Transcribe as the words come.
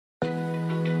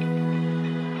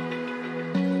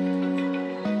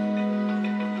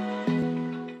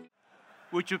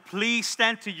Would you please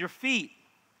stand to your feet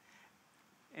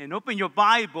and open your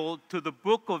Bible to the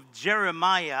book of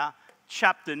Jeremiah,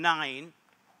 chapter 9,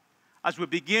 as we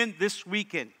begin this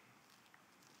weekend.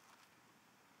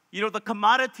 You know, the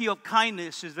commodity of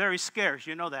kindness is very scarce.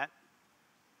 You know that.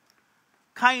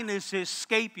 Kindness is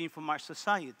escaping from our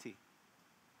society.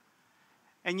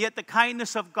 And yet the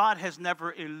kindness of God has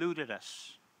never eluded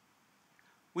us.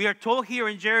 We are told here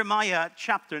in Jeremiah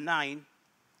chapter 9,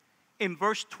 in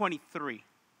verse 23.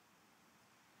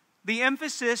 The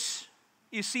emphasis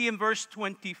you see in verse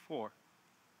 24.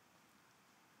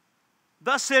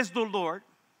 Thus says the Lord,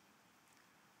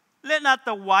 let not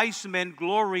the wise man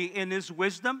glory in his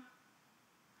wisdom.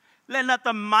 Let not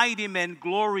the mighty man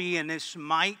glory in his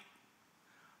might.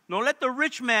 Nor let the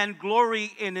rich man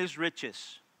glory in his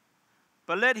riches.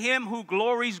 But let him who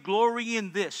glories glory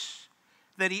in this,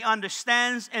 that he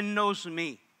understands and knows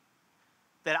me,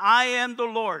 that I am the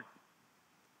Lord,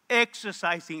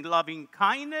 exercising loving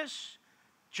kindness,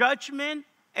 judgment,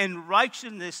 and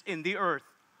righteousness in the earth.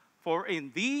 For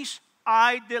in these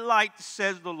I delight,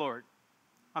 says the Lord.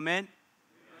 Amen. Amen.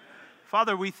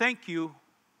 Father, we thank you,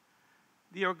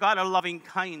 dear God of loving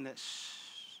kindness.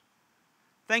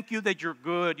 Thank you that you're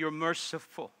good, you're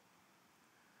merciful.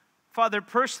 Father,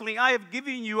 personally, I have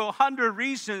given you 100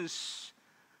 reasons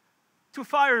to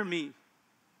fire me.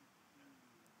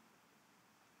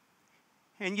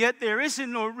 And yet there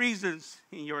isn't no reasons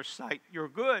in your sight. You're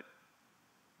good.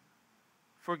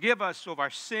 Forgive us of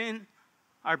our sin,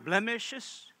 our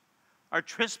blemishes, our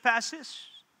trespasses.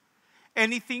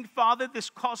 Anything, Father,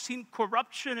 that's causing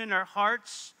corruption in our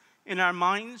hearts, in our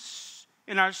minds,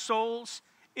 in our souls,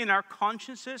 in our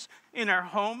consciences, in our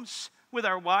homes, with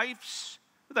our wives,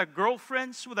 with our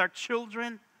girlfriends, with our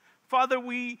children. Father,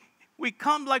 we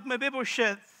come like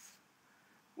Mephibosheth.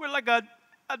 We're like a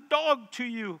dog to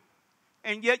you.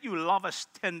 And yet you love us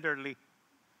tenderly.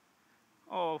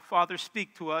 Oh, Father,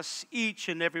 speak to us, each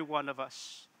and every one of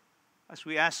us, as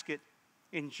we ask it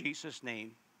in Jesus'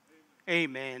 name.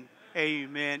 Amen.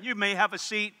 Amen. You may have a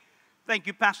seat. Thank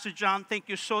you, Pastor John. Thank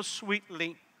you so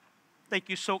sweetly. Thank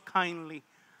you so kindly.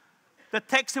 The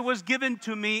text that was given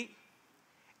to me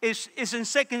is in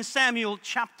 2 Samuel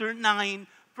chapter 9,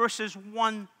 verses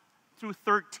 1 through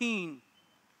 13.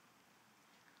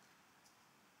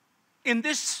 In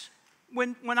this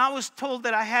When I was told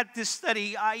that I had this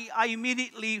study, I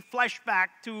immediately flashed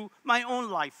back to my own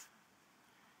life.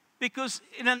 Because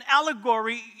in an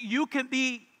allegory, you can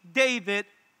be David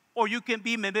or you can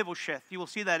be Mephibosheth. You will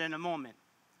see that in a moment.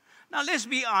 Now, let's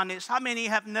be honest. How many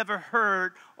have never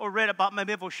heard or read about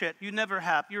Mephibosheth? You never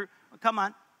have. Come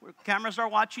on. Cameras are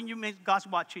watching you. God's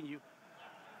watching you.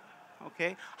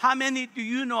 Okay. How many do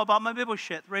you know about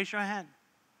Mephibosheth? Raise your hand.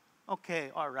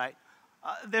 Okay. All right.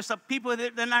 There's some people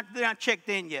that they're not checked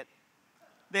in yet.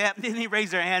 They didn't raise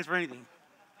their hands for anything.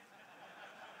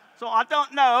 So I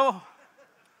don't know.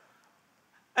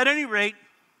 At any rate,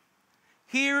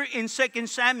 here in 2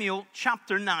 Samuel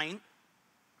chapter 9,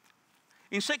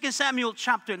 in 2 Samuel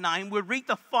chapter 9, we read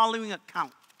the following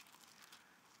account.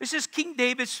 This is King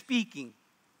David speaking.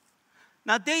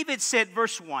 Now David said,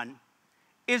 verse 1,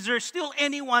 is there still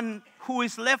anyone who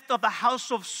is left of the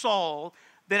house of Saul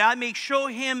that I may show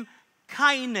him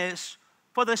kindness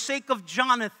for the sake of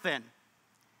Jonathan?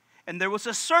 And there was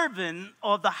a servant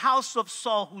of the house of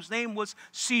Saul whose name was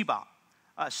Ziba.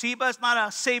 Ziba is not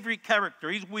a savory character.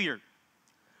 He's weird.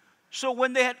 So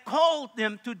when they had called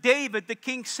him to David, the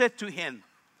king said to him,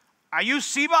 are you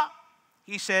Ziba?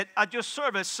 He said, at your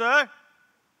service, sir.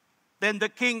 Then the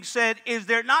king said, is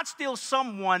there not still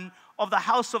someone of the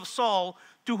house of Saul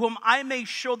to whom I may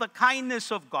show the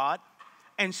kindness of God?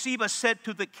 And Ziba said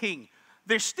to the king,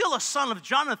 there's still a son of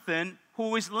Jonathan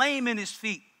who is lame in his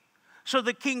feet. So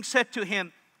the king said to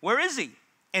him, where is he?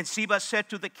 And Ziba said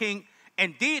to the king,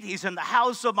 indeed, he's in the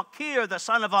house of Machir, the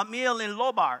son of Amiel in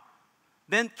Lobar.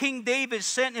 Then King David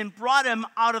sent and brought him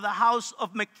out of the house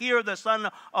of Machir, the son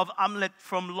of Amlet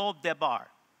from Lo-debar.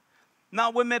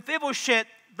 Now when Mephibosheth,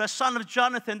 the son of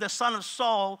Jonathan, the son of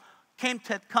Saul,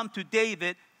 had come to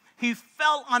David, he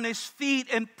fell on his feet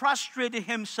and prostrated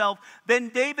himself. Then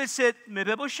David said,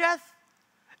 Mephibosheth?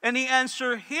 And he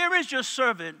answered, here is your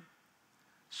servant.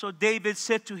 So David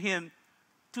said to him,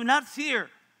 do not fear,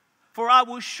 for I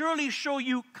will surely show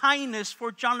you kindness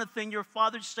for Jonathan, your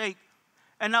father's sake,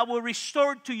 and I will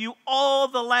restore to you all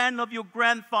the land of your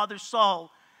grandfather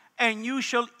Saul, and you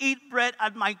shall eat bread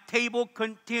at my table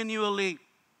continually.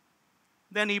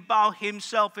 Then he bowed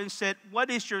himself and said, what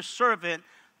is your servant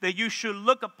that you should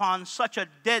look upon such a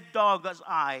dead dog as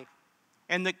I?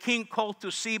 And the king called to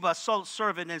Ziba, Saul's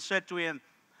servant, and said to him,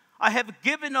 I have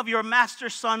given of your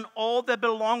master's son all that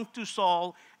belonged to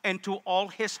Saul, and to all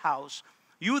his house.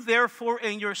 You therefore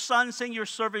and your sons and your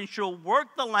servants shall work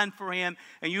the land for him,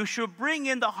 and you shall bring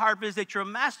in the harvest, that your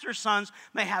master's sons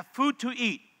may have food to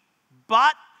eat.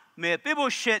 But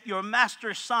Mephibosheth, your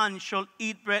master's son, shall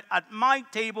eat bread at my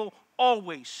table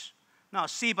always. Now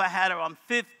Ziba had around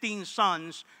 15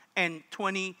 sons and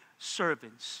 20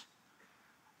 servants.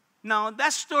 Now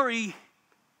that story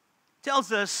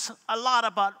tells us a lot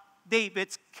about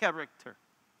David's character.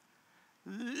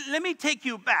 Let me take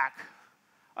you back.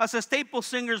 As the staple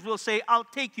singers will say, I'll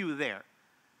take you there.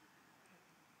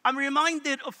 I'm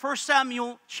reminded of 1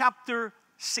 Samuel chapter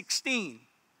 16.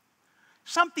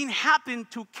 Something happened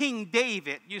to King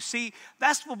David. You see,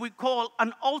 that's what we call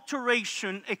an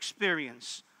alteration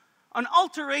experience. An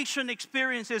alteration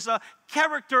experience is a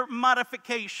character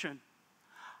modification.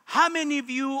 How many of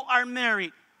you are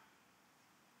married?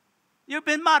 You've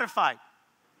been modified.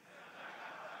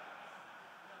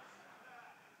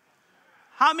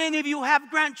 How many of you have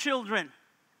grandchildren?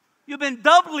 You've been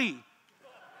doubly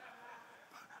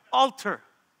altered.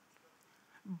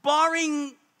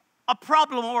 Barring a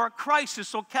problem or a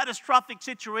crisis or catastrophic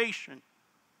situation.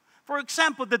 For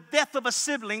example, the death of a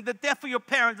sibling, the death of your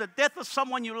parent, the death of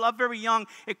someone you love very young,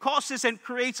 it causes and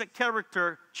creates a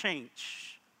character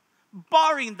change.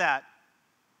 Barring that,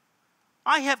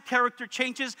 I have character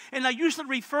changes, and I usually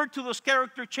refer to those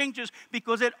character changes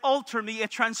because it altered me,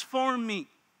 it transformed me.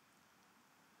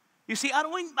 You see, I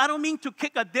don't mean to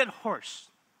kick a dead horse.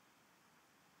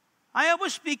 I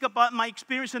always speak about my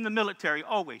experience in the military,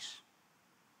 always.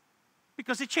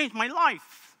 Because it changed my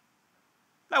life.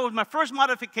 That was my first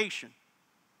modification.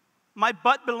 My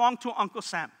butt belonged to Uncle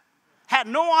Sam. Had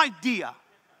no idea,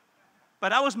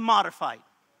 but I was modified.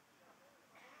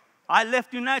 I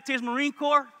left the United States Marine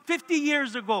Corps 50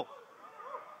 years ago.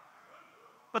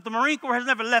 But the Marine Corps has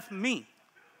never left me.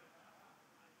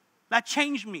 That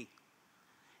changed me.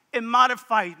 It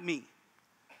modified me.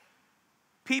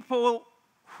 People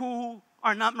who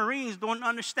are not Marines don't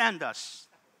understand us.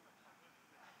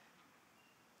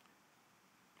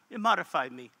 It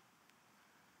modified me.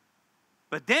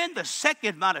 But then the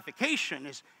second modification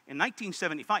is in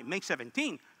 1975, May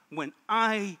 17, when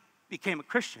I became a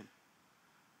Christian.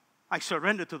 I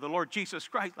surrendered to the Lord Jesus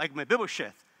Christ like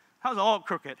Mephibosheth. I was all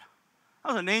crooked.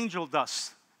 I was an angel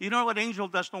dust. You know what angel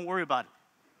dust? Don't worry about it.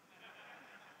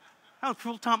 I was a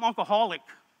full-time alcoholic.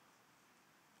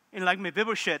 And like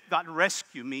Mephibosheth, God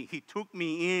rescued me. He took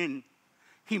me in.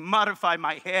 He modified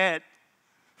my head.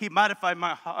 He modified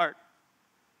my heart.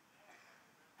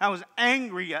 I was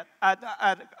angry at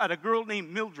a girl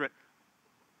named Mildred.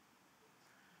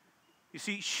 You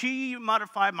see, she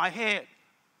modified my head.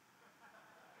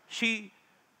 She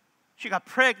got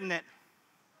pregnant.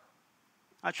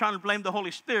 I was trying to blame the Holy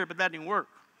Spirit, but that didn't work.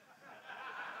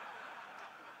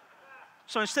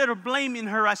 So instead of blaming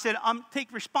her, I said,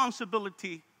 take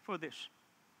responsibility for this.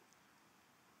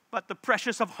 But the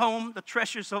pressures of home, the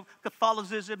treasures of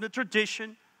Catholicism, the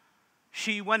tradition,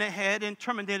 she went ahead and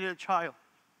terminated a child.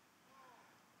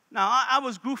 Now, I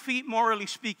was goofy, morally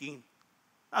speaking.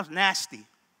 I was nasty.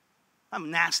 I'm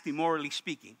nasty, morally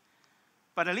speaking.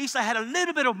 But at least I had a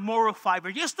little bit of moral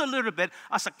fiber, just a little bit.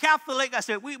 As a Catholic, I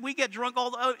said, we get drunk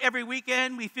every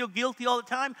weekend. We feel guilty all the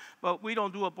time, but we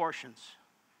don't do abortions.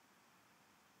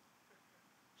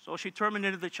 So she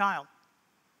terminated the child.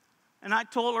 And I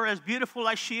told her, as beautiful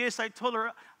as she is, I told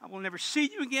her, I will never see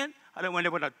you again. I don't want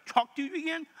to talk to you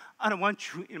again. I don't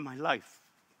want you in my life.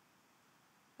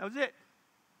 That was it.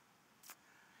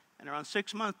 And around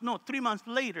 3 months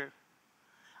later,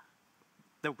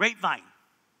 the grapevine.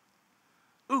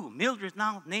 Ooh, Mildred's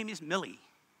now name is Millie.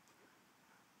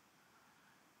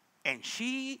 And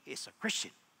she is a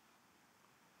Christian.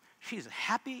 She's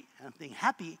happy, and I'm thinking,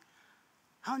 happy?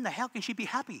 How in the hell can she be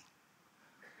happy?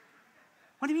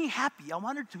 What do you mean happy? I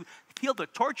want her to feel the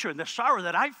torture and the sorrow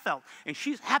that I felt. And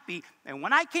she's happy. And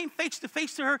when I came face to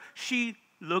face to her, she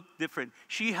looked different.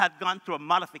 She had gone through a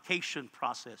modification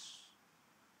process.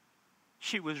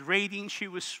 She was radiant. She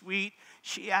was sweet.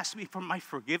 She asked me for my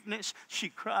forgiveness. She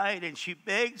cried and she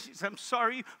begged. She said, I'm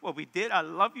sorry what we did. I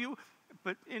love you.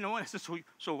 But, I said,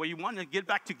 so what, you want to get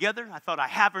back together? I thought, I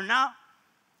have her now.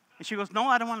 And she goes, no,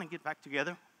 I don't want to get back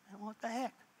together. What the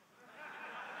heck?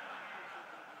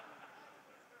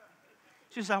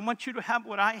 She says, I want you to have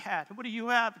what I had. What do you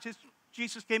have? Just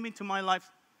Jesus came into my life.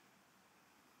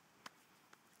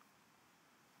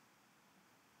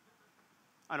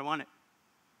 I don't want it.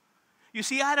 You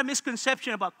see, I had a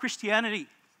misconception about Christianity.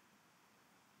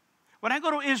 When I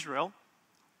go to Israel,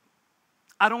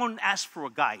 I don't ask for a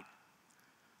guide.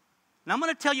 Now, I'm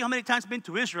going to tell you how many times I've been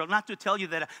to Israel, not to tell you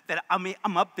that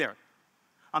I'm up there.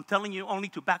 I'm telling you only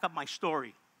to back up my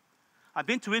story. I've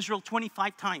been to Israel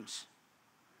 25 times.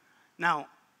 Now,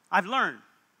 I've learned,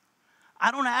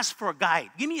 I don't ask for a guide.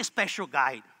 Give me a special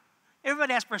guide.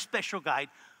 Everybody asks for a special guide.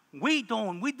 We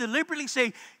don't. We deliberately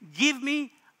say, give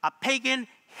me a pagan,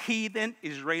 heathen,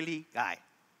 Israeli guy.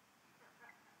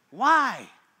 Why?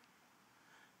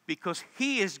 Because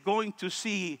he is going to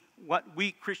see what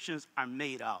we Christians are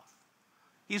made of.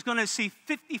 He's going to see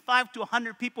 55 to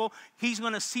 100 people. He's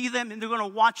going to see them, and they're going to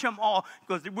watch them all,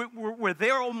 because we're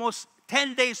there almost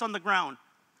 10 days on the ground.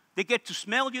 They get to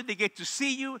smell you. They get to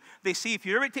see you. They see if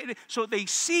you're irritated. So they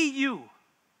see you.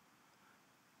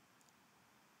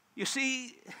 You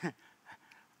see,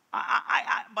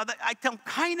 I tell them,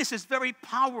 kindness is very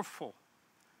powerful.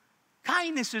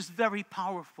 Kindness is very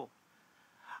powerful.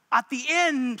 At the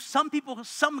end, some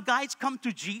guys come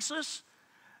to Jesus,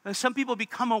 and some people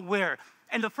become aware.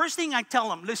 And the first thing I tell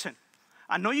them, listen,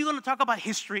 I know you're going to talk about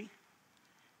history,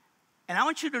 and I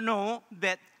want you to know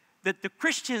that the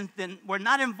Christians then were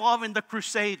not involved in the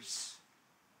Crusades.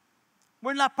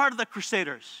 We're not part of the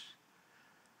Crusaders.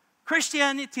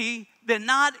 Christianity did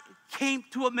not came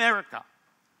to America.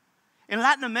 In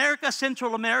Latin America,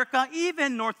 Central America,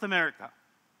 even North America.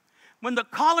 When the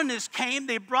colonists came,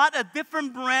 they brought a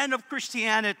different brand of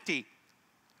Christianity.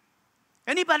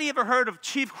 Anybody ever heard of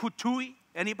Chief Hutui?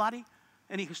 Anybody?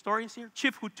 Any historians here?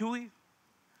 Chief Hutui?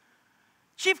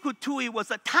 Chief Hutui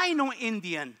was a Taino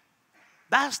Indian.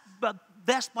 That's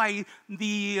by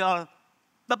the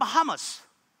Bahamas,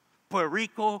 Puerto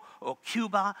Rico, or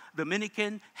Cuba,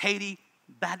 Dominican, Haiti.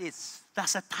 That's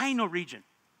a Taino region.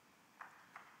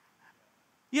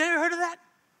 You ever heard of that?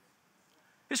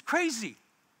 It's crazy.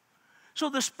 So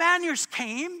the Spaniards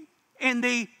came and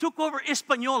they took over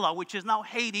Hispaniola, which is now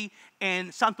Haiti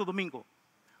and Santo Domingo.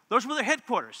 Those were their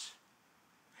headquarters.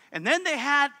 And then they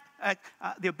had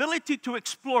the ability to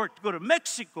explore, to go to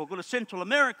Mexico, go to Central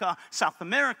America, South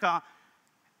America.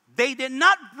 They did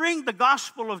not bring the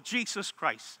gospel of Jesus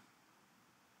Christ.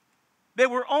 They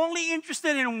were only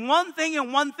interested in one thing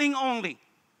and one thing only: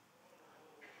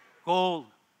 gold.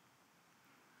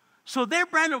 So their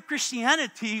brand of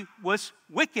Christianity was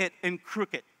wicked and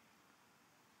crooked.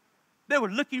 They were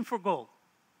looking for gold.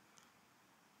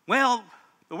 Well,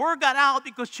 the word got out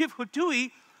because Chief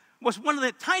Hutui was one of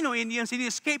the Taino Indians, and he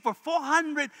escaped for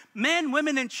 400 men,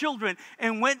 women, and children,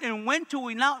 and went to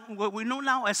what we know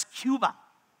now as Cuba.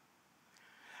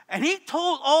 And he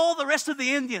told all the rest of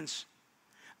the Indians,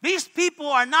 these people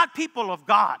are not people of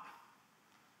God.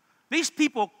 These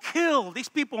people kill. These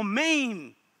people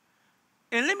maim.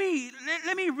 And let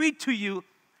me read to you.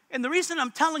 And the reason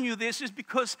I'm telling you this is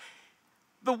because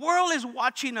the world is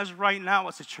watching us right now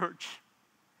as a church.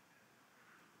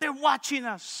 They're watching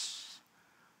us.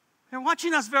 They're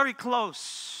watching us very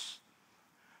close.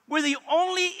 We're the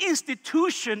only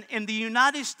institution in the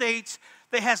United States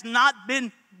that has not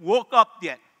been woke up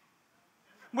yet.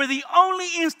 We're the only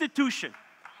institution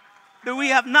that we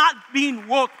have not been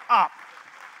woke up.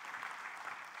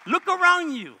 Look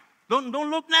around you. Don't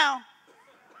look now.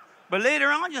 But later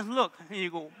on, just look. And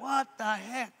you go, what the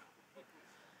heck?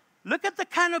 Look at the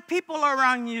kind of people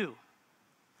around you.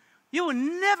 You would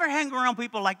never hang around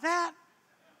people like that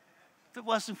if it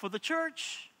wasn't for the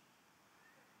church.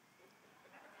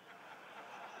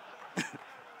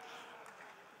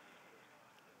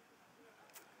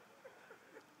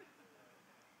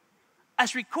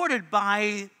 As recorded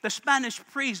by the Spanish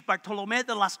priest Bartolomé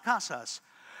de las Casas,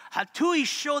 Hutui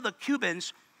showed the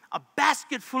Cubans a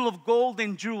basket full of gold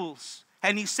and jewels.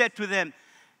 And he said to them,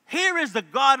 here is the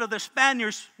God of the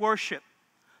Spaniards' worship.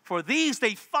 For these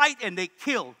they fight and they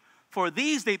kill. For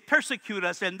these they persecute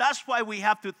us, and that's why we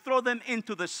have to throw them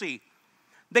into the sea.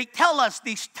 They tell us,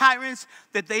 these tyrants,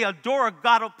 that they adore a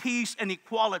God of peace and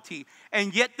equality,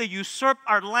 and yet they usurp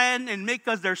our land and make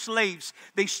us their slaves.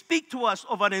 They speak to us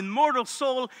of an immortal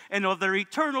soul and of their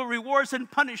eternal rewards and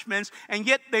punishments, and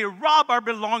yet they rob our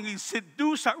belongings,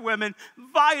 seduce our women,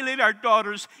 violate our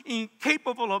daughters,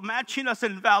 incapable of matching us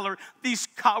in valor. These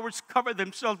cowards cover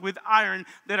themselves with iron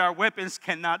that our weapons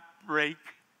cannot break.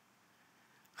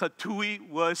 Hutui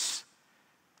was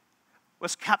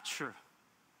captured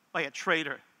by a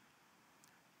traitor,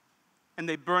 and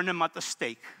they burned him at the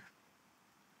stake.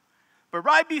 But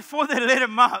right before they let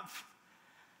him up,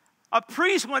 a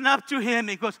priest went up to him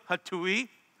and goes, Hutui,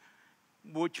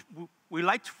 we'd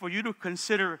like for you to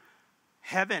consider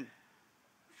heaven.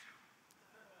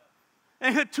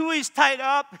 And Hutui's tied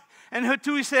up, and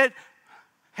Hutui said,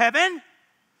 heaven?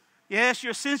 Yes,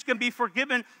 your sins can be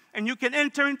forgiven, and you can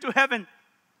enter into heaven.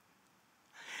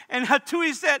 And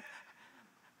Hutui said,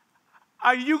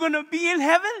 are you going to be in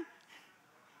heaven?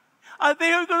 Are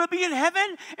they going to be in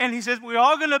heaven? And he says, we're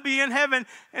all going to be in heaven.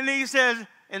 And he says,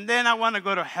 And then I want to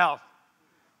go to hell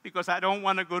because I don't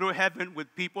want to go to heaven with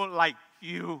people like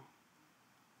you.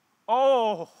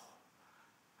 Oh,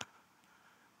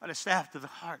 what a staff to the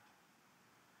heart.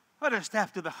 What a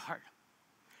staff to the heart.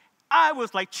 I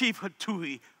was like Chief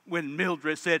Hatui when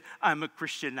Mildred said, I'm a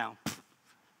Christian now.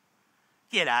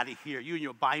 Get out of here, you and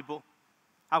your Bible.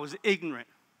 I was ignorant.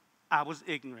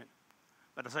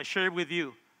 But as I shared with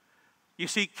you, you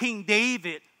see, King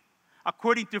David,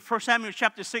 according to 1 Samuel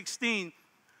chapter 16,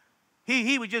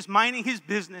 he was just minding his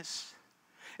business.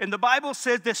 And the Bible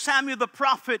says that Samuel the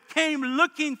prophet came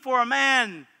looking for a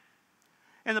man.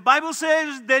 And the Bible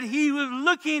says that he was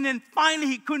looking and finally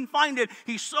he couldn't find it.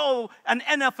 He saw an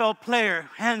NFL player,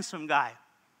 handsome guy.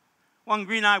 One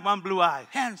green eye, one blue eye,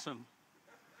 handsome.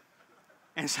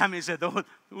 And Samuel said, oh,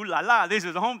 ooh la la, this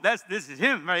is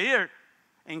him right here.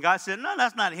 And God said, no,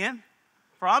 that's not him.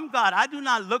 For I'm God. I do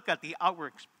not look at the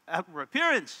outward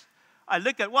appearance. I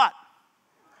look at what?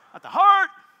 At the heart.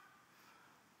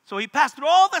 So he passed through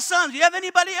all the sons. You have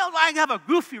anybody else? I have a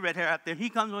goofy red hair out there. He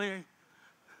comes over here.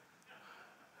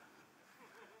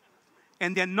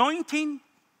 And the anointing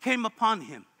came upon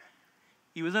him.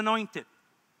 He was anointed.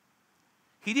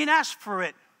 He didn't ask for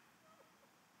it.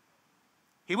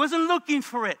 He wasn't looking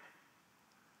for it.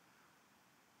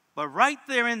 But right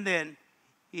there and then,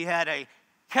 he had a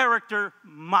character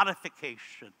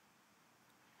modification.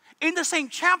 In the same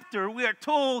chapter, we are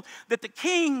told that the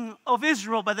king of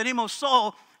Israel by the name of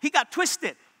Saul, he got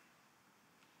twisted.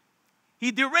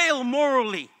 He derailed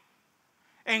morally.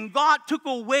 And God took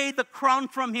away the crown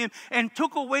from him and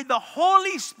took away the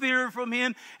Holy Spirit from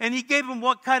him. And he gave him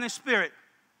what kind of spirit?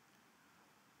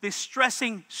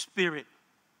 Distressing spirit.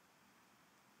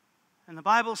 And the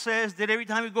Bible says that every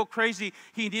time he go crazy,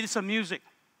 he needed some music.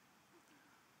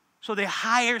 So they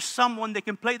hire someone that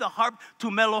can play the harp to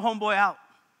mellow homeboy out.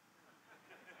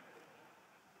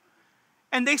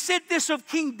 And they said this of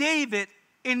King David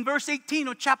in verse 18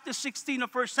 of chapter 16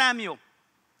 of 1 Samuel.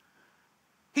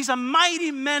 He's a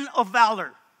mighty man of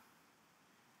valor.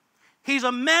 He's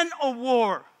a man of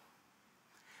war.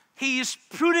 He is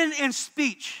prudent in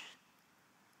speech.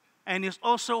 And he's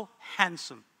also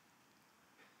handsome.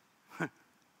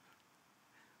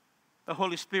 The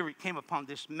Holy Spirit came upon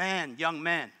this man, young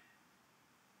man.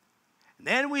 And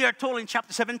then we are told in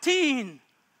chapter 17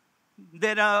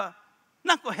 that a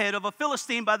knucklehead of a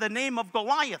Philistine by the name of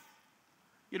Goliath.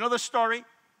 You know the story?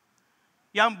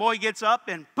 Young boy gets up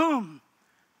and boom.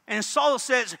 And Saul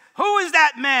says, who is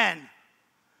that man?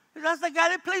 That's the guy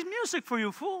that plays music for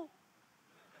you, fool.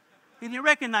 He didn't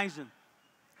recognize him.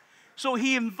 So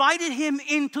he invited him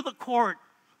into the court.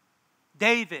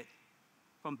 David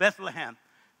from Bethlehem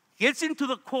gets into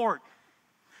the court.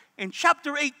 In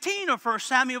chapter 18 of 1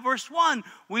 Samuel verse 1,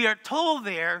 we are told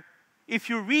there, if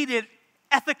you read it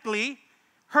ethically,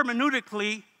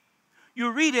 hermeneutically,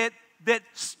 you read it that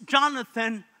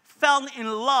Jonathan fell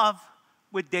in love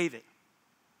with David.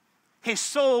 His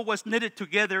soul was knitted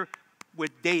together with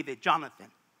David, Jonathan.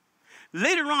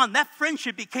 Later on, that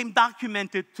friendship became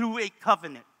documented through a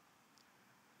covenant.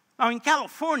 Now, in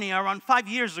California, around 5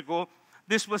 years ago,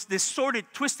 this was this sordid,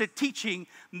 twisted teaching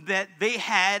that they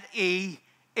had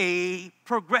a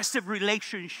progressive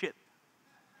relationship.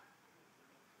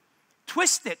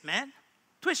 Twisted, man.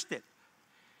 Twisted.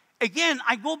 Again,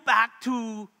 I go back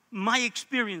to my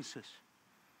experiences.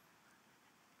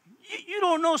 You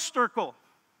don't know Sturkle.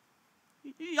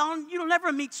 You'll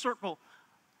never meet Sturkle.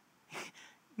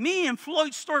 Me and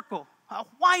Floyd Sturkle, a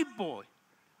white boy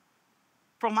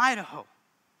from Idaho.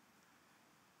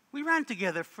 We ran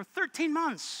together for 13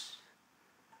 months.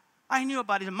 I knew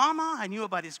about his mama. I knew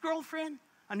about his girlfriend.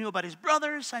 I knew about his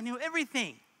brothers. I knew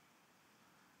everything.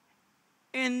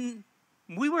 And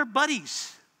we were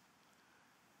buddies.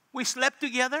 We slept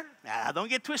together. Don't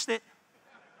get twisted.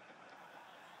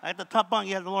 I had the top bunk,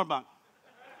 you had the lower bunk.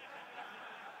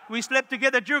 We slept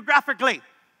together geographically.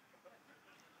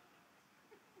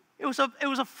 It was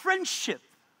a friendship.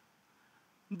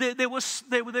 They was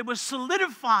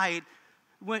solidified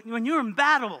when you're in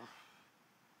battle.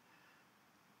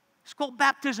 It's called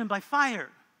baptism by fire.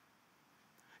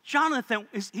 Jonathan,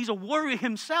 he's a warrior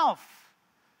himself.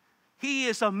 He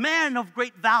is a man of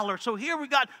great valor. So here we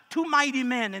got two mighty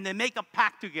men, and they make a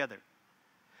pact together.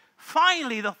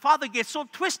 Finally, the father gets so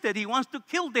twisted, he wants to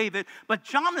kill David, but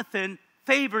Jonathan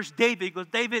favors David. He goes,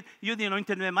 David, you're the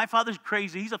anointed man. My father's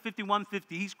crazy. He's a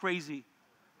 5150. He's crazy.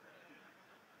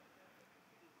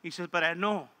 He says, but I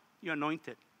know you're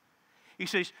anointed. He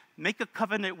says, make a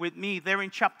covenant with me there in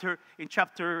chapter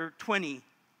 20,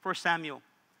 1 Samuel.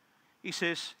 He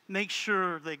says, make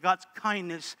sure that God's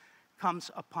kindness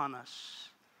comes upon us.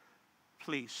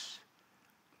 Please.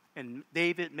 And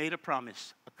David made a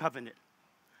promise, a covenant.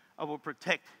 I will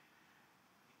protect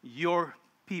your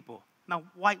people. Now,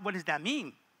 what does that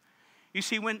mean? You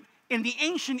see, when in the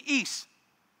ancient East,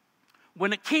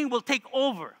 when a king will take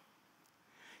over,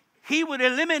 he would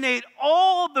eliminate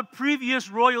all the previous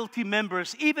royalty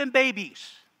members, even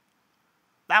babies.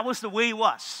 That was the way it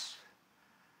was.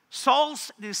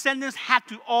 Saul's descendants had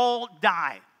to all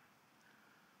die.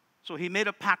 So he made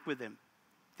a pact with them.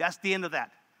 That's the end of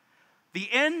that. The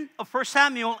end of 1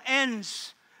 Samuel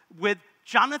ends with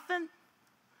Jonathan,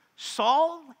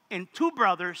 Saul, and 2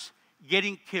 brothers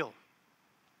getting killed.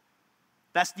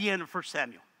 That's the end of 1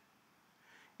 Samuel.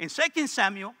 In 2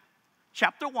 Samuel,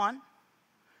 chapter 1,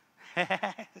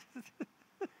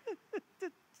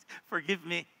 forgive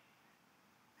me,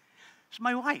 it's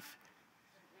my wife.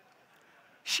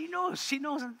 She knows,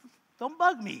 don't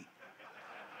bug me.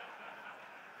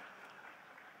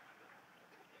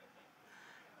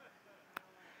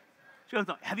 She goes,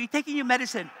 have you taken your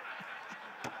medicine?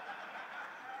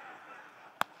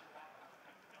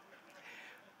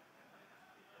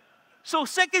 So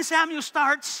 2 Samuel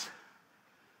starts,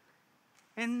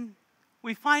 and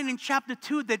we find in chapter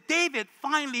 2 that David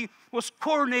finally was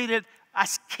coronated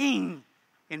as king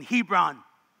in Hebron.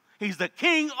 He's the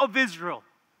king of Israel.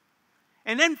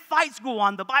 And then fights go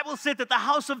on. The Bible said that the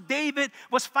house of David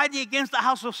was fighting against the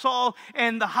house of Saul,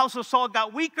 and the house of Saul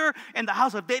got weaker, and the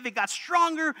house of David got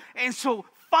stronger. And so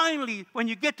finally, when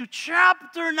you get to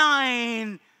chapter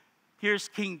 9, here's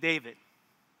King David,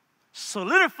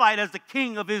 solidified as the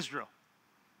king of Israel.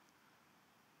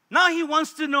 Now he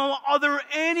wants to know, are there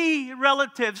any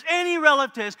relatives?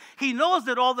 He knows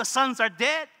that all the sons are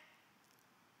dead.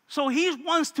 So he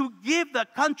wants to give the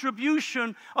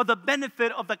contribution of the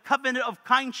benefit of the covenant of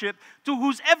kindship to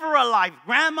who's ever alive,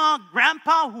 grandma,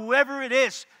 grandpa, whoever it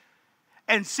is.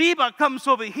 And Ziba comes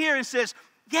over here and says,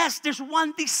 yes, there's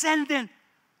one descendant.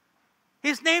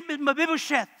 His name is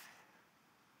Mephibosheth.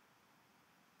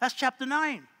 That's chapter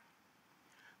 9.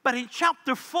 But in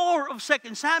chapter 4 of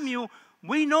 2 Samuel,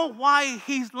 we know why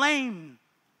he's lame.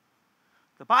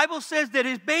 The Bible says that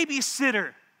his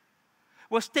babysitter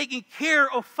was taking care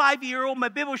of 5-year-old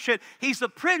Mephibosheth. He's a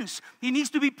prince. He needs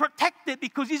to be protected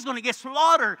because he's going to get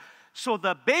slaughtered. So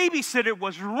the babysitter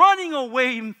was running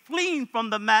away and fleeing from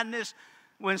the madness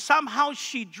when somehow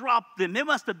she dropped him. It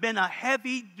must have been a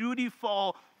heavy-duty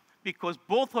fall because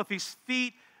both of his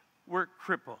feet were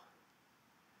crippled.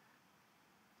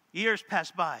 Years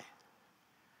pass by.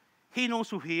 He knows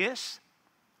who he is.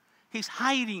 He's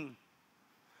hiding.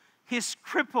 He's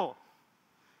crippled.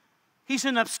 He's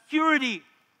in obscurity.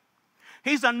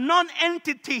 He's a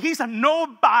non-entity. He's a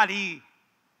nobody.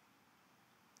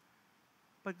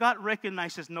 But God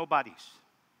recognizes nobodies.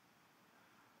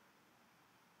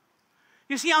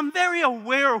 You see, I'm very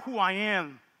aware of who I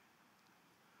am.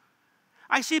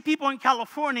 I see people in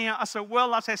California as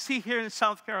well as I see here in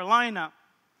South Carolina.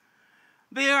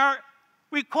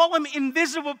 We call them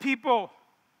invisible people.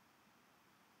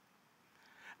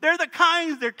 They're the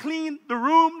kinds that clean the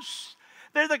rooms.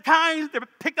 They're the kinds that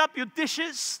pick up your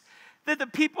dishes. They're the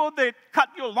people that cut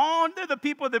your lawn. They're the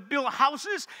people that build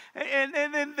houses. And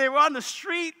then they're on the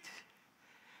street.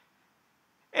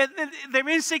 And they're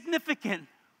insignificant.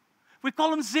 We call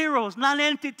them zeros,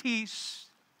 non-entities.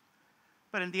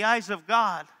 But in the eyes of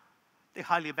God, they're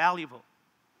highly valuable.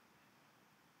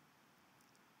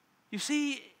 You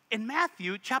see, in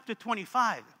Matthew chapter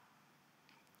 25,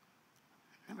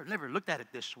 never looked at it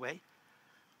this way.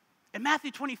 In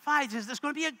Matthew 25, it says there's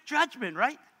going to be a judgment,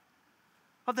 right?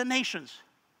 Of the nations.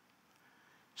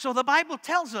 So the Bible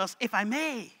tells us, if I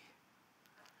may,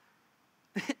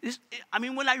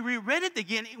 when I reread it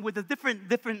again with a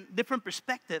different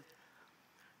perspective,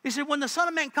 he said, when the Son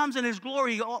of Man comes in his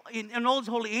glory and all his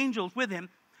holy angels with him,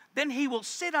 then he will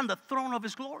sit on the throne of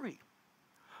his glory.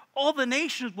 All the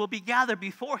nations will be gathered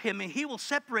before him, and he will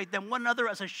separate them one another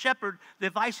as a shepherd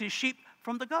divides his sheep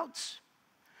from the goats.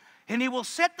 And he will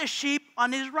set the sheep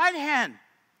on his right hand,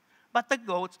 but the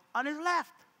goats on his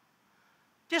left.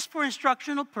 Just for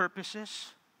instructional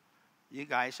purposes, you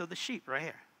guys are the sheep right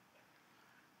here.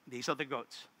 These are the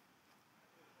goats.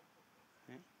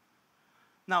 Okay?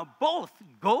 Now, both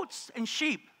goats and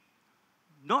sheep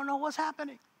don't know what's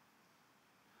happening.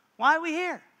 Why are we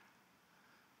here?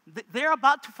 They're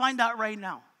about to find out right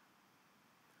now.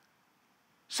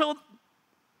 So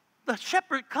the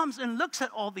shepherd comes and looks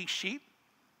at all these sheep.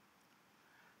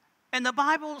 And the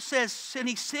Bible says,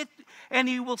 and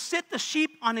he will sit the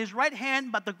sheep on his right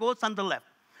hand, but the goats on the left.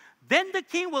 Then the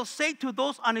king will say to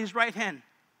those on his right hand,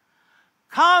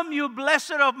 come, you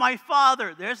blessed of my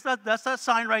Father. That's that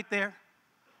sign right there.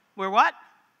 We're what?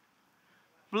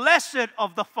 blessed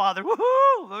of the Father.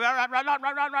 Woohoo!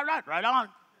 Right on.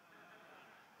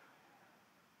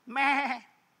 Meh.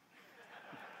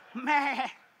 Meh.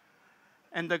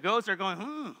 And the goats are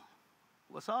going,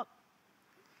 what's up?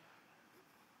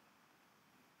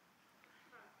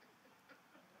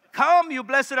 Come, you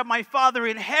blessed of my Father,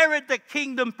 inherit the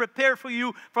kingdom prepared for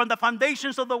you from the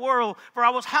foundations of the world. For I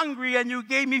was hungry, and you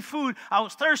gave me food. I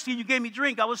was thirsty, and you gave me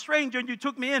drink. I was a stranger, and you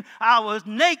took me in. I was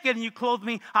naked, and you clothed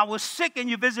me. I was sick, and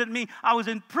you visited me. I was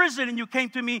in prison, and you came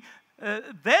to me.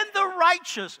 Then the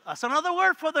righteous, that's another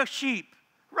word for the sheep,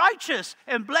 righteous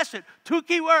and blessed, two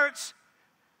key words.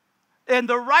 And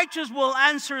the righteous will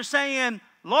answer saying,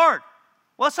 Lord,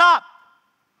 what's up?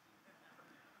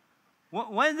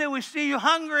 When did we see you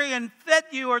hungry and fed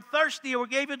you, or thirsty, or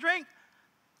gave you drink?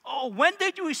 Oh, when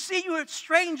did we see you a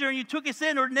stranger and you took us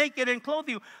in, or naked and clothed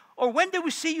you? Or when did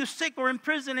we see you sick or in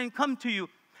prison and come to you?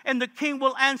 And the king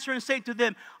will answer and say to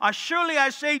them, surely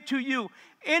I say to you,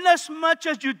 inasmuch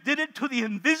as you did it to the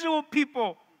invisible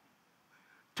people,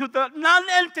 to the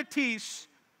non-entities,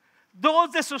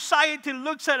 those that society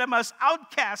looks at them as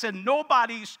outcasts and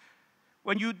nobodies,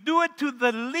 when you do it to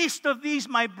the least of these,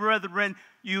 my brethren,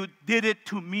 you did it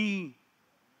to me.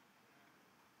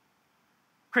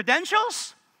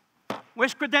 Credentials?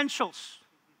 Where's credentials?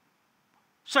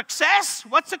 Success?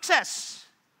 What success?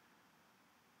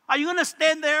 Are you going to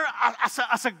stand there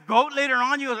as a goat later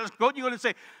on? You're going to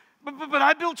say, but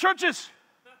I build churches.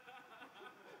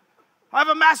 I have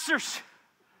a master's.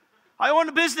 I own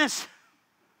a business.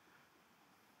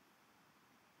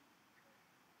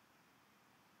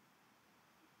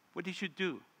 What did you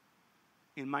do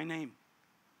in my name?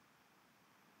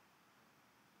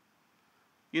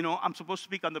 You know, I'm supposed to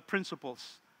speak on the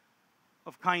principles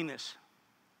of kindness.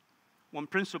 One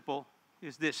principle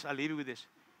is this. I'll leave you with this.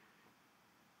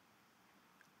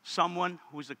 Someone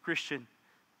who is a Christian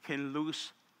can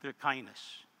lose their kindness.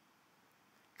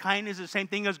 Kindness is the same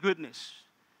thing as goodness.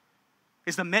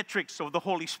 It's the metrics of the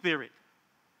Holy Spirit.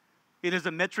 It is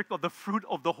the metric of the fruit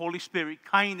of the Holy Spirit.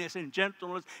 Kindness and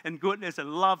gentleness and goodness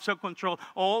and love, self-control,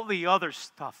 all the other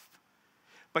stuff.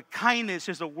 But kindness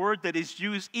is a word that is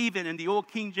used even in the old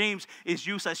King James, is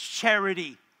used as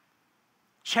charity.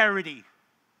 Charity.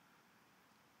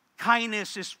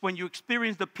 Kindness is when you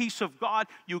experience the peace of God,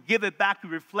 you give it back, you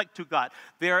reflect to God.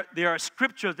 There are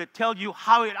scriptures that tell you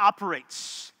how it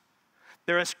operates.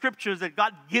 There are scriptures that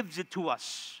God gives it to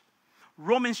us.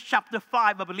 Romans chapter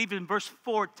 5, I believe in verse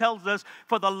 4, tells us,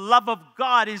 for the love of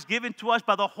God is given to us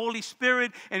by the Holy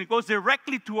Spirit, and it goes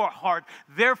directly to our heart.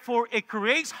 Therefore, it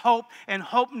creates hope, and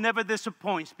hope never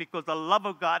disappoints, because the love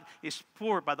of God is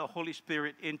poured by the Holy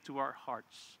Spirit into our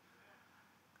hearts.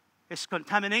 It's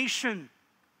contamination.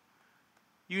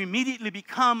 You immediately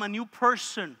become a new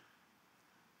person.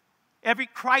 Every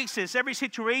crisis, every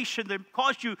situation that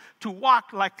caused you to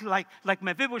walk like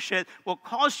Mephibosheth will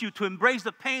cause you to embrace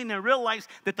the pain and realize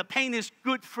that the pain is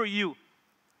good for you.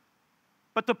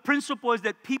 But the principle is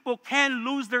that people can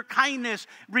lose their kindness,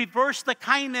 reverse the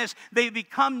kindness. They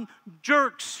become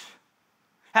jerks.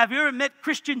 Have you ever met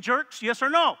Christian jerks? Yes or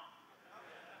no?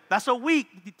 That's a weak.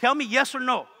 Tell me yes or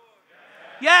no.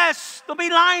 Yes. Don't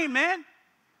be lying, man.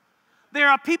 There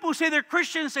are people who say they're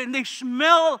Christians and they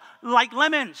smell like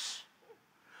lemons.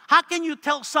 How can you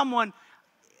tell someone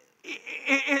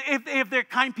if they're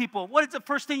kind people? What is the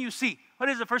first thing you see? What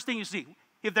is the first thing you see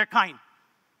if they're kind?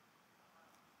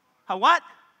 A what?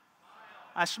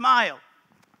 A smile.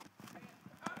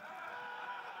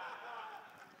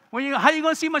 How are you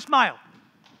going to see my smile?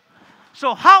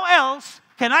 So how else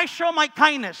can I show my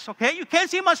kindness? Okay, you can't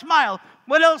see my smile.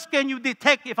 What else can you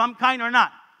detect if I'm kind or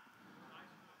not?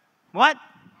 What?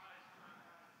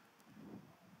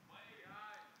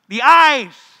 The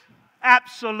eyes.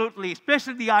 Absolutely.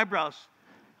 Especially the eyebrows.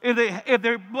 If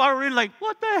they're blurry, like,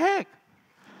 what the heck?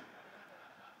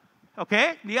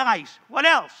 Okay? The eyes. What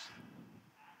else?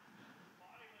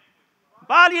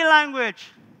 Body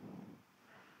language.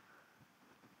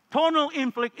 Tonal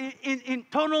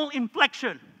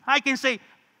inflection. I can say,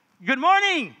 good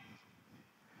morning.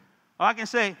 Or I can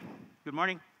say, good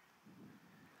morning.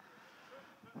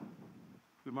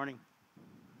 Good morning.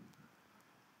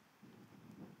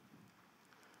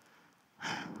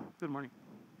 Good morning.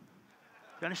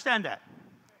 You understand that?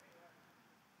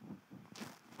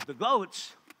 The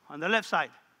goats on the left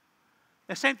side,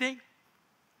 the same thing.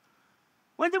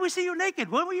 When did we see you naked?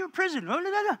 When were you in prison?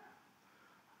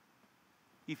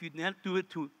 If you did not do it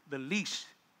to the least,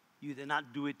 you did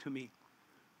not do it to me.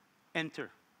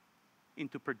 Enter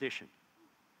into perdition.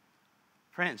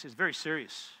 Friends, it's very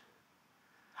serious.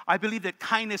 I believe that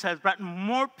kindness has brought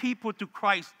more people to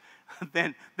Christ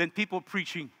than people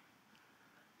preaching.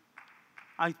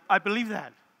 I believe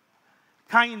that.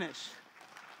 Kindness.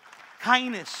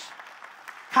 Kindness.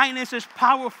 Kindness is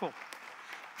powerful.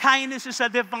 Kindness is a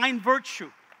divine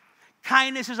virtue.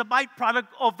 Kindness is a byproduct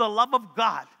of the love of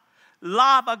God.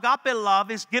 Love, agape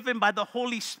love, is given by the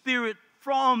Holy Spirit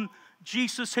from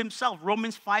Jesus himself.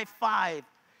 Romans 5:5.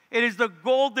 It is the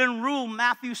golden rule,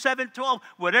 Matthew 7:12.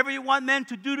 Whatever you want men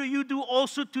to do to you, do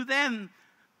also to them.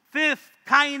 Fifth,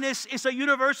 kindness is a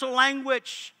universal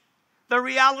language. The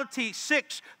reality.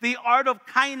 6, the art of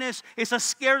kindness is a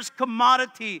scarce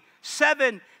commodity.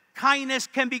 7, kindness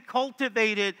can be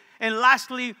cultivated. And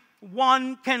lastly,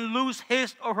 one can lose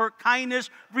his or her kindness,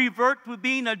 revert to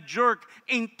being a jerk,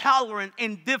 intolerant,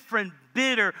 indifferent,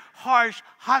 bitter, harsh,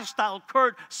 hostile,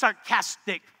 curt,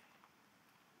 sarcastic.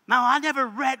 Now, I never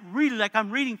read really like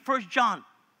I'm reading 1 John.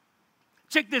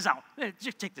 Check this out.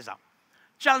 Just check this out.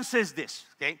 John says this,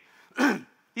 okay?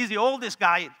 He's the oldest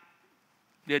guy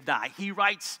that died. He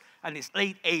writes in his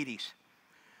late 80s.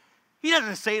 He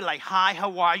doesn't say like, hi,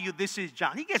 how are you? This is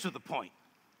John. He gets to the point.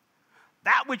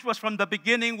 That which was from the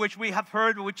beginning, which we have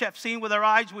heard, which have seen with our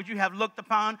eyes, which you have looked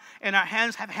upon, and our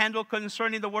hands have handled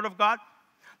concerning the word of God.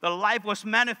 The life was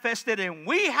manifested, and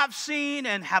we have seen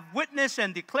and have witnessed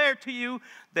and declared to you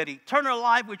that eternal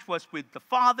life, which was with the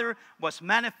Father, was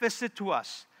manifested to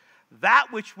us. That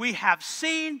which we have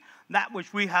seen, that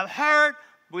which we have heard,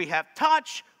 we have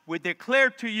touched, we declare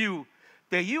to you,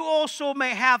 that you also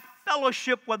may have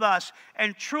fellowship with us.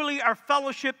 And truly our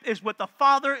fellowship is with the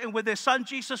Father and with his Son,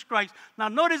 Jesus Christ. Now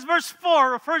notice verse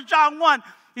 4 of 1 John 1.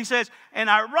 He says, and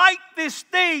I write these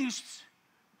things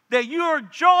that your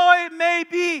joy may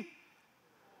be.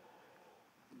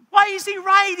 Why is he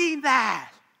writing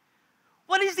that?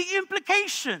 What is the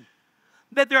implication?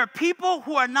 That there are people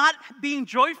who are not being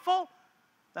joyful?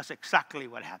 That's exactly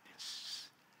what happens.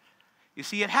 You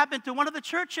see, it happened to one of the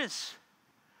churches.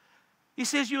 He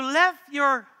says, you left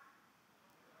your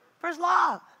first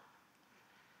love.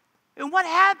 And what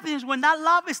happens when that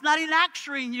love is not in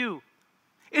action in you?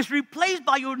 It's replaced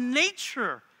by your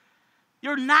nature,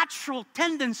 your natural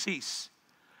tendencies.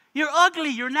 You're ugly,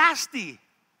 you're nasty.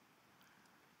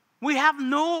 We have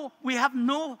no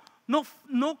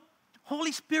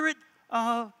Holy Spirit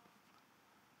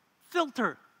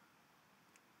filter.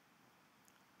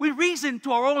 We reason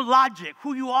to our own logic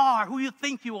who you are, who you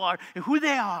think you are, and who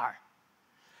they are.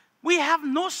 We have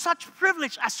no such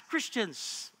privilege as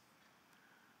Christians.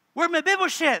 We're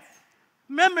Mephibosheth.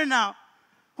 Remember now,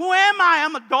 who am I?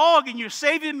 I'm a dog and you're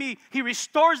saving me. He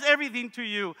restores everything to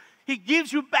you. He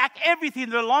gives you back everything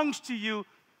that belongs to you.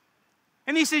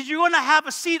 And he says, you're going to have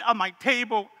a seat on my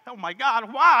table. Oh my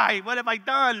God, why? What have I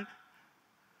done?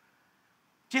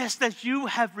 Just as you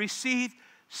have received,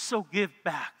 so give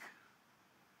back.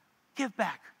 Give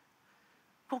back.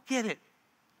 Go get it.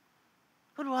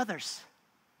 Go to others.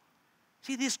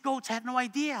 See, these goats had no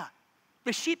idea.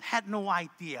 The sheep had no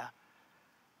idea.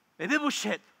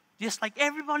 Mephibosheth, just like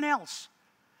everyone else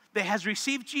that has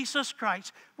received Jesus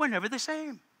Christ, were never the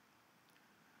same.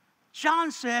 John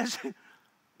says,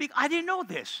 I didn't know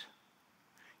this.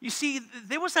 You see,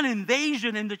 there was an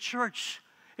invasion in the church.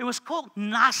 It was called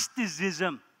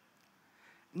Gnosticism.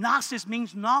 Gnosis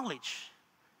means knowledge.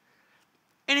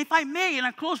 And if I may, and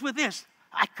I close with this,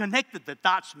 I connected the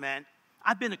dots, man.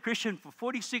 I've been a Christian for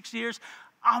 46 years.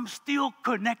 I'm still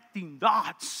connecting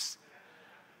dots.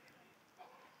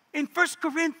 In 1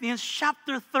 Corinthians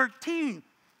chapter 13,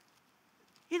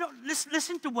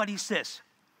 listen to what he says.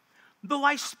 Though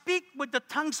I speak with the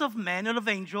tongues of men and of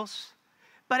angels,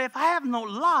 but if I have no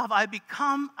love, I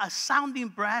become a sounding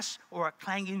brass or a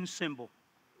clanging cymbal.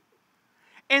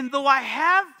 And though I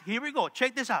have, here we go,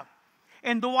 check this out.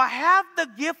 And though I have the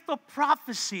gift of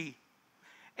prophecy,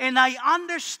 and I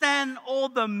understand all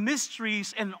the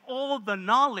mysteries and all the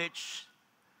knowledge.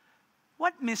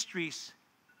 What mysteries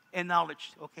and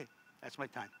knowledge? Okay, that's my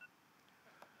time.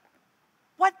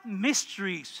 What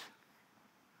mysteries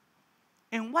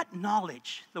and what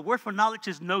knowledge? The word for knowledge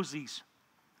is gnosis.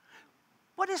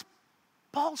 What is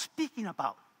Paul speaking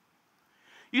about?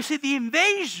 You see, the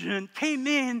invasion came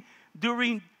in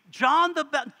during John,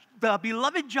 the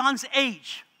beloved John's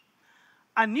age.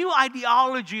 A new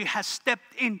ideology has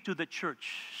stepped into the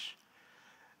church.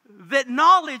 That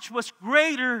knowledge was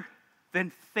greater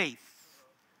than faith.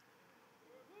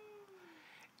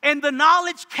 And the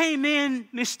knowledge came in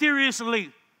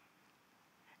mysteriously.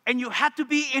 And you had to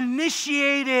be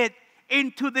initiated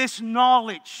into this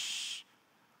knowledge.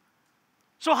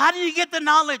 So how do you get the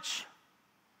knowledge?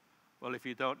 Well, if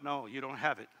you don't know, you don't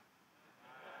have it.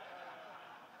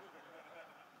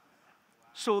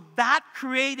 So that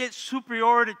created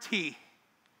superiority.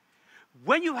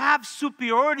 When you have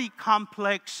superiority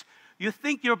complex, You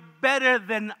think you're better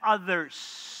than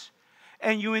others.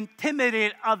 And you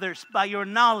intimidate others by your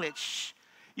knowledge.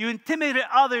 You intimidate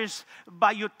others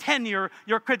by your tenure,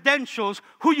 your credentials,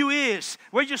 who you is,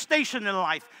 where you're stationed in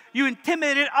life. You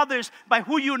intimidate others by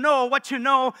who you know, what you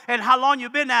know, and how long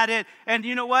you've been at it. And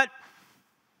you know what?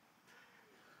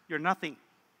 You're nothing.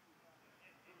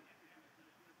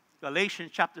 Galatians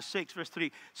chapter 6, verse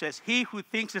 3 says, he who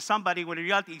thinks is somebody when in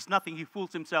reality he's nothing, he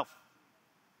fools himself.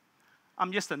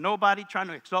 I'm just a nobody trying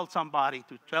to exalt somebody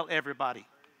to tell everybody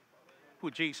who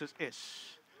Jesus is.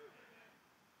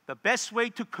 The best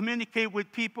way to communicate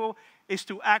with people is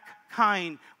to act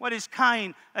kind. What is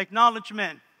kind?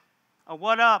 Acknowledgement.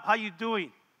 What up? How you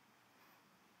doing?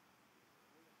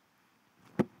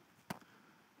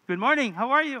 Good morning.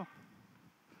 How are you?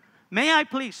 May I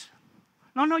please?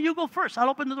 No, you go first. I'll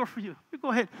open the door for you. You go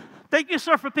ahead. Thank you,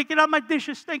 sir, for picking up my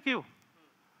dishes. Thank you.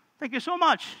 Thank you so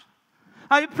much.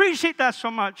 I appreciate that so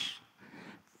much.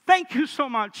 Thank you so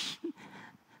much.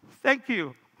 Thank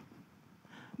you.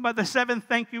 By the seventh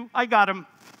thank you, I got him.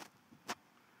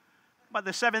 By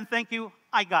the seventh thank you,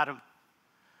 I got him.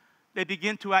 They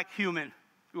begin to act human.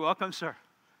 You're welcome, sir.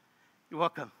 You're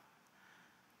welcome.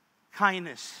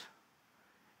 Kindness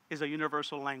is a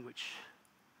universal language.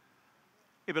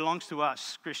 It belongs to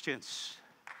us, Christians.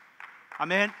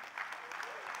 Amen.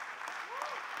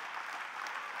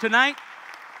 Tonight,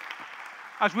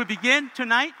 as we begin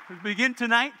tonight,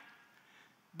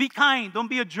 be kind. Don't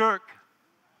be a jerk.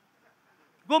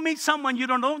 Go meet someone you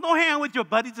don't know. Don't hang out with your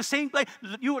buddies the same place.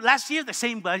 Last year, the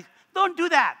same buddies. Don't do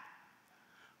that.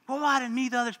 Go out and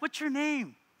meet others. What's your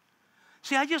name?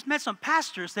 See, I just met some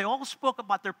pastors. They all spoke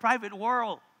about their private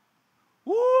world.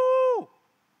 Woo!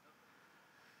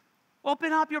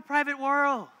 Open up your private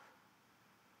world.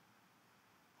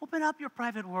 Open up your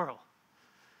private world.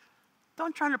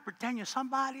 Don't try to pretend you're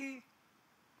somebody.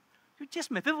 You're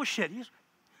just Mephibosheth.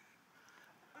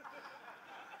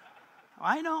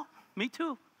 I know. Me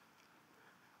too.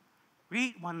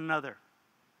 Greet one another.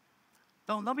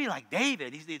 Don't be like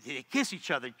David. They kiss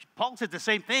each other. Paul said the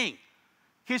same thing.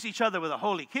 Kiss each other with a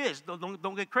holy kiss.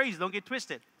 Don't get crazy. Don't get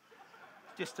twisted.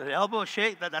 Just an elbow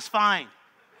shake. That's fine.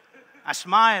 I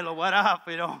smile or what up,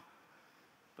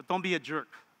 But don't be a jerk.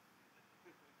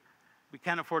 We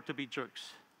can't afford to be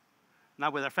jerks.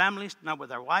 Not with our families, not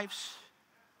with our wives,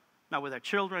 not with our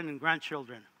children and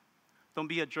grandchildren. Don't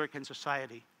be a jerk in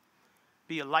society.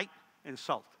 Be a light and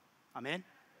salt. Amen? Amen.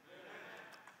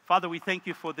 Father, we thank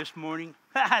you for this morning.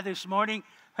 This morning.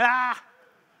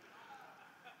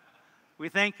 We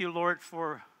thank you, Lord,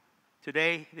 for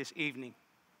today, this evening.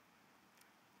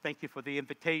 Thank you for the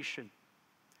invitation.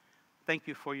 Thank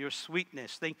you for your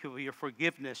sweetness. Thank you for your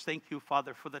forgiveness. Thank you,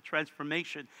 Father, for the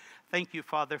transformation. Thank you,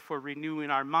 Father, for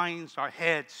renewing our minds, our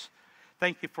heads.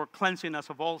 Thank you for cleansing us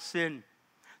of all sin.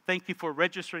 Thank you for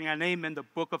registering our name in the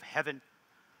book of heaven.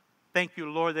 Thank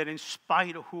you, Lord, that in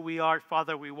spite of who we are,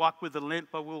 Father, we walk with a limp,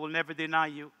 but we will never deny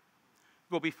you.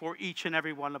 Go before each and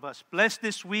every one of us. Bless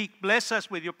this week. Bless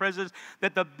us with your presence,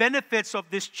 that the benefits of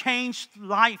this changed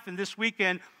life in this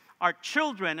weekend, our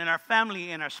children and our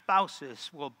family and our spouses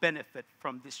will benefit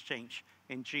from this change.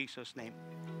 In Jesus' name,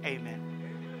 amen.